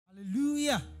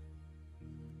hallelujah.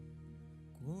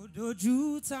 Kò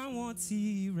dojú táwọn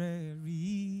tirẹ̀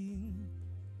rí,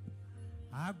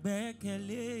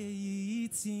 àgbẹ́kẹ̀lé èyí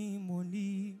tí mo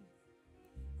ní,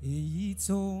 èyí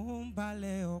tó ń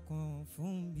balẹ̀ ọkàn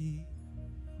fún mi.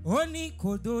 Ó ní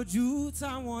kò dojú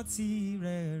táwọn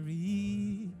tirẹ̀ rí,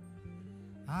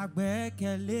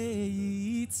 àgbẹ́kẹ̀lé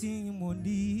èyí tí mo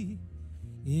ní,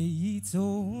 èyí tó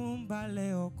ń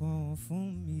balẹ̀ ọkàn fún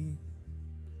mi.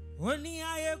 Ó ní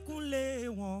ayé kúnlé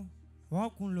wọn, wọ́n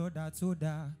kún lọ́dà tó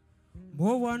dáa. Mo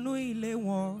wọnú ilé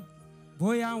wọn,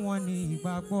 bóyá wọn ní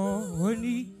ìgbàgbọ́. Ó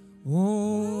ní ó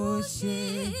ṣe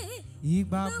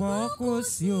ìgbàgbọ́ kò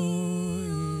sí òye.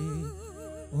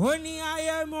 Ó ní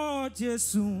ayé mọ́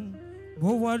Jésù, mo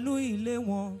wọnú ilé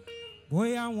wọn,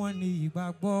 bóyá wọn ní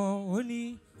ìgbàgbọ́. Ó ní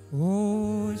ó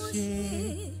ṣe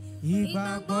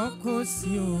ìgbàgbọ́ kò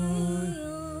sí òye.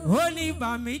 Ó ní bá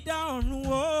mi dá ọ̀run,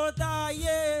 ó dá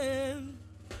ayé,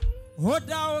 ó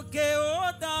dá òkè, ó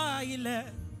dá ilẹ̀.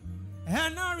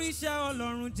 Ẹ̀nà ríṣẹ́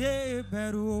Ọlọ́run jẹ́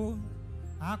bẹ̀rù o,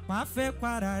 àpáfẹ́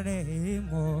para rẹ̀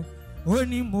mọ̀. Ó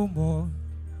ní mo mọ̀,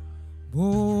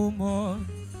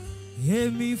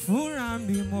 èmi fúnra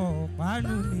mi mọ̀,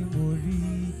 pánú ni mo rí.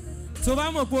 Tó bá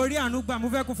mọ̀ pé orí àánú gbà, mo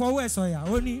fẹ́ kó fọwọ́ ẹ̀ sọ̀yà.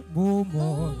 Ó ní mo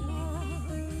mọ̀,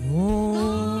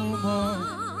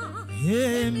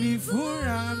 èmi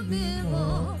fúnra mi mọ̀,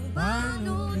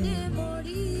 pánú ni mo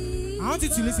rí. I want you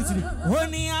to listen to this. Ó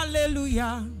ní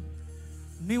hallelujah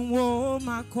ni wọ́n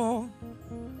máa kọ,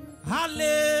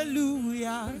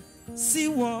 hallelujah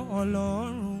síwọ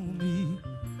Ọlọ́run mi.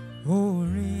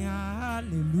 Orin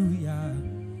hallelujah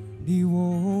ni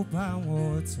wọ́n bá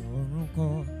wọn tọ̀run kọ.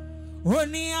 Ó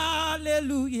ní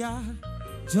hallelujah,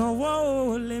 jọ̀wọ́ ò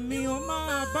lè mi ó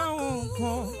máa bá wọn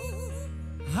kọ.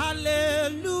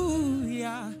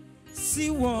 Hallelujah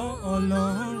síwọ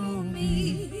Ọlọ́run mi.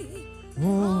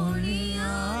 Orin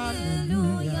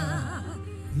hallelujah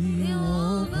ni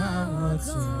wọ́n bá wọn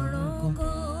tọ̀run kọ.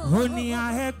 Ó ní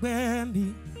ẹgbẹ́ mi,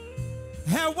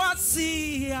 ẹ wá sí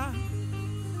i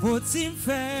bó ti ń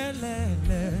fẹ́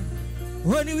lẹ́lẹ́.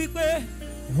 Ó ní wípé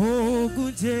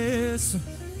ogun Jésù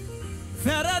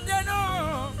fẹ́rẹ̀ dènà,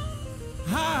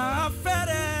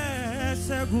 fẹ́rẹ̀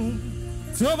ṣẹ́gun.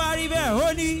 Tó bá rí bẹ́ẹ̀, ó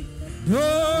ní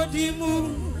dòdìmú,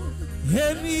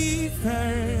 èmi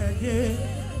fẹ́rẹ̀ dé.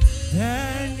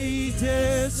 Ẹni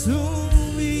Jésù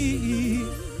wí,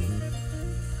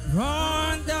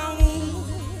 run down,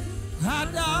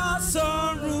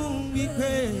 adásọ̀run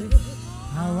wípé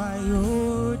àwa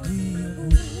yóò dìbò.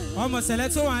 Ọmọ sẹ̀lẹ̀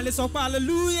tó wà lè sọ pé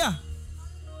hallelujah.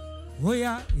 Ó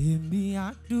yá, èmi á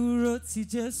dúró ti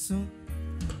Jésù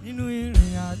nínú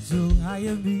ìrìn àjò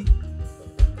ayé mi.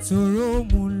 Tòró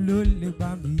mú ló lè gbà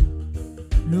mí,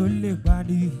 ló lè gbà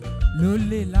ní, ló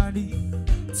lè lárí.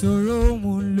 Tòró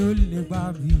mú ló lè gbà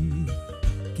mí,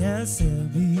 kẹsẹ̀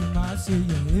mi máa ṣe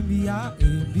yẹ̀. Èmi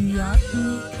á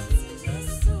dúró.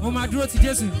 Mo máa dúró ti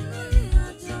Jésù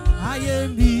ayé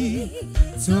mi.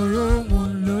 Tòró mú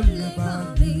ló lè gbà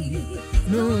mí,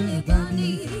 ló lè gbà mí,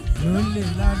 ló lè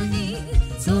lárí.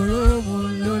 Tòró mú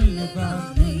ló lè gbà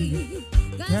mí,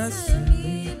 kẹsẹ̀ mi.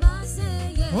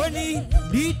 Ó ní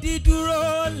dídúró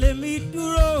lèmi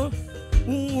dúró, n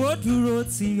ó dúró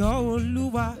tì ọ́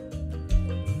Olúwa.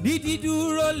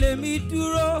 Dídúró lèmi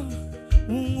dúró, n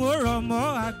ó rọ̀ mọ́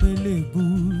àgbélébù.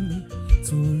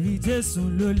 Torí Jésù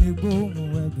ló lè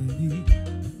gbóhùn ẹ̀bẹ̀ mi,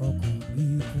 ọkàn mi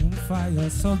kún fàyọ̀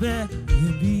sọ bẹ́ẹ̀.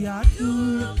 Èmi á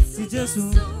dúró sí Jésù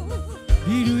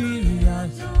nínú ìrìn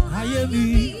àjò ayé mi.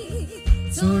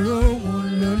 Tòró òun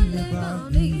ló lè bá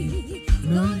mi,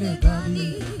 ló lè bá mi,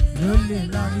 ló lè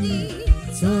là mí.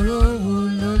 Tòró òun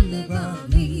ló lè bá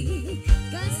mi.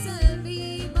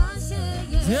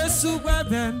 Jésù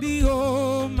gbẹ̀bẹ̀ mi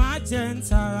ó, má jẹ́ n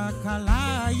tàràkà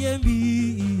láyé mi.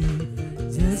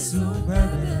 Jésù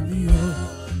gbẹ̀bẹ̀ mi ó,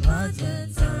 má jẹ́ n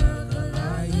tàràkà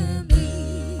láyé mi.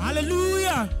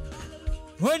 Hallelujah.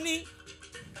 Ó ní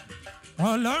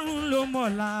Ọlọ́run ló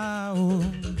mọ̀la o,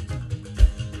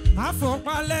 má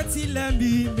fọpá létí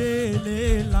lẹ́mí mélé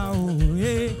la o.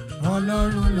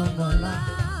 Ọlọ́run ló mọ̀la,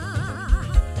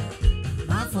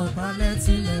 má fọpá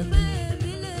létí lẹ́mí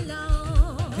mélé la o.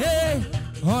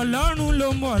 Ọlọ́run ló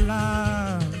mọ̀la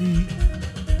mi,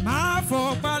 má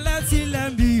fọpá létí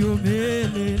lẹ́mí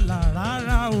mélé la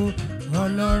rárá o.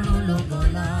 Ọlọ́run ló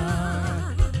mọ̀la,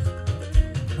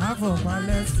 má fọpá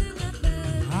létí.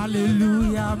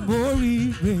 Hallelujah, mo rí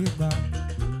ire gbà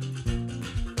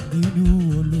nínú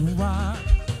Olúwa.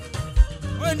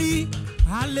 Ó ní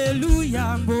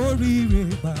hallelujah, mo rí ire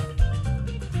gbà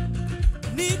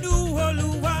nínú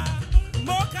Olúwa.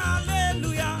 Mo ká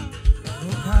hallelujah,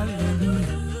 mo ká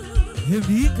hallelujah,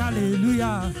 èmi ká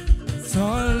hallelujah.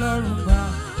 Sọ́lọ́run gbà,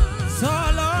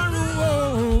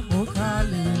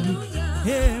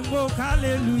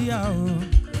 hallelujah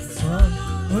sọ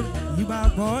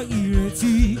ìgbàgbọ́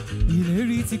ìrètí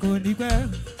ìlérí tí kò ní pẹ́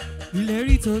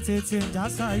ìlérí tó tètè ń já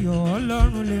sáyọ̀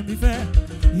Ọlọ́run lèmi fẹ́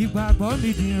ìgbàgbọ́ mi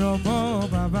dìrọ̀ mọ́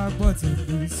bàbá gbọ́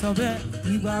tèmi sọ bẹ́ẹ̀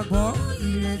ìgbàgbọ́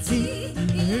ìrètí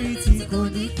ìlérí tí kò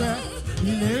ní pẹ́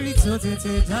ìlérí tó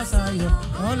tètè já sáyọ̀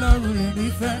Ọlọ́run lèmi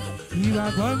fẹ́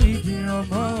ìgbàgbọ́ mi dìrọ̀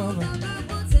mọ́ bàbá.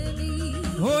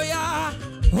 Ó yá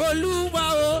Olúwa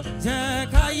o jẹ́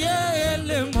káyé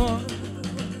lè mọ̀.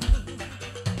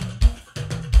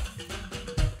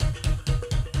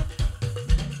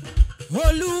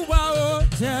 Olúwa o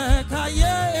jẹ́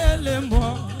káyé lè mọ̀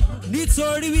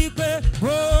nítorí wípé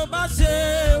bó bá ṣe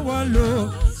wọ́n lò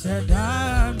ṣẹ̀dá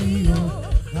mi o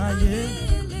káyé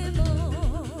lè mọ̀.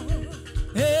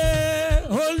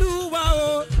 Olúwa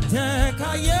o jẹ́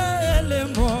káyé lè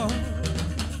mọ̀.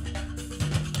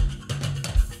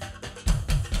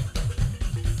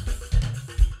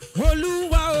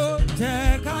 Olúwa o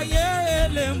jẹ́ káyé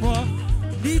lè mọ̀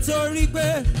nítorí pé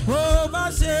bó bá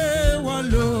ṣe wọ́n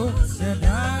lò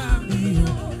ṣẹ̀dá mi o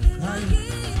káyé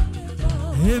lè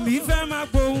mọ̀. Èmi fẹ́ máa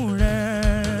gbóhùn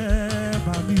rẹ̀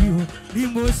bá mi o bí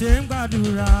mo ṣe ń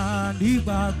gbàdúrà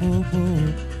nígbà gbogbo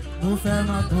mo fẹ́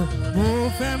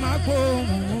máa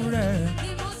gbóhùn rẹ̀.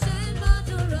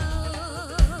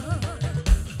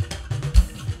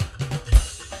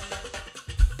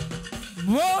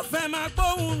 Mo fẹ́ máa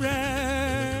gbóhùn rẹ̀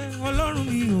Ọlọ́run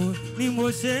mi o ni mo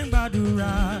ṣe ń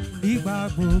gbàdúrà nígbà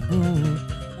gbogbo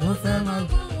mo fẹ́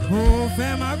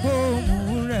máa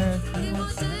gbóhùn rẹ̀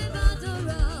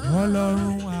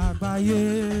Ọlọ́run àgbáyé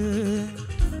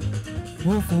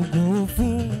mo fògo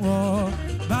fún ọ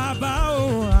bàbá o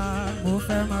mo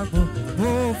fẹ́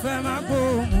máa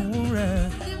gbóhùn rẹ̀.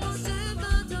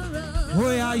 Oh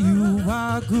yeah, you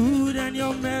are good and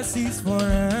your mercies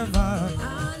forever.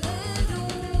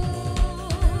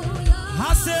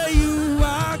 I say you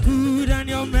are good and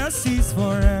your mercies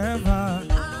forever.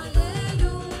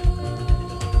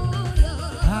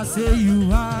 I say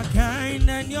you are kind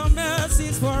and your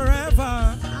mercies forever.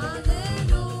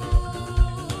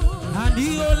 And the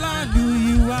land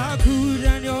you are good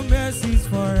and your mercies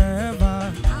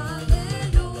forever.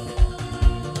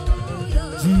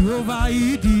 Jehovah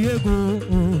Idiego,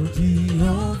 oh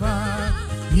Jehovah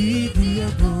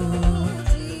Idiego.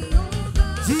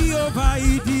 Jehovah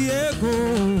Idiego,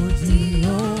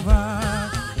 Jehovah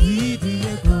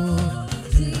Idiego.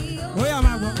 Oh yeah,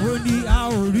 my God, only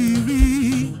our riri,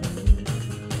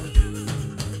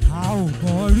 our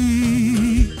body.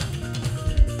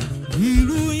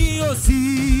 Irú yín ò sí,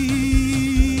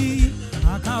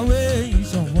 àkàwé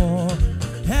ìṣọ̀wọ́,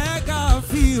 ẹ̀ka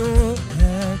fíò,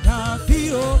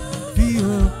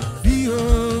 fíò.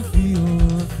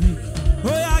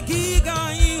 Oh yeah, gíga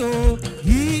yín o.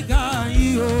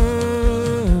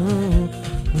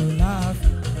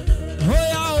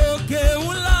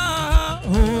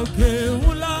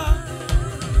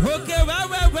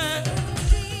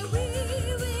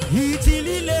 Ìjì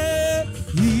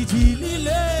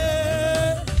líle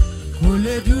kò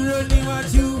lè dúró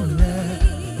níwájú rẹ̀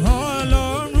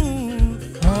Ọlọ́run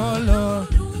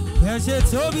ẹ ṣe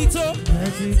tóbi tó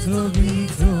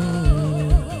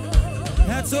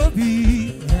ẹ tóbi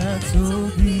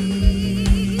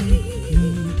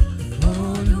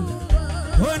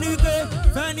ó ní pé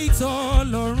fẹ́ni tó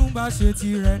Ọlọ́run bá ṣe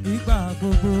tirẹ̀ nígbà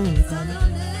gbogbo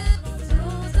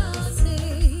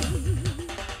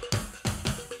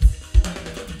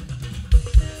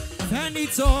fẹ́ni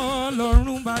tó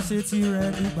Ọlọ́run bá ṣe tirẹ̀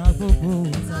nígbà gbogbo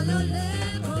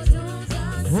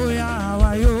ó yá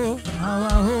àwa ó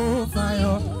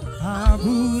fayọ̀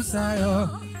àbúsáyọ̀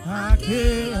àké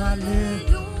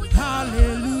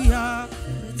hallelujah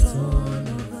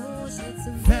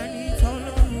fẹ́ni tó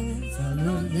Ọlọ́run ta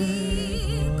ló lè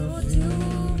kọjú.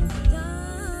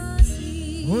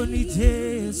 Ó ní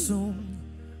Jésù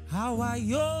àwa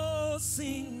yóò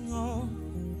sìn ọ́.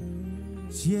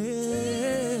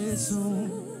 Jésù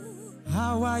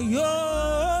àwa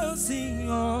yóò sìn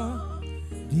ọ́.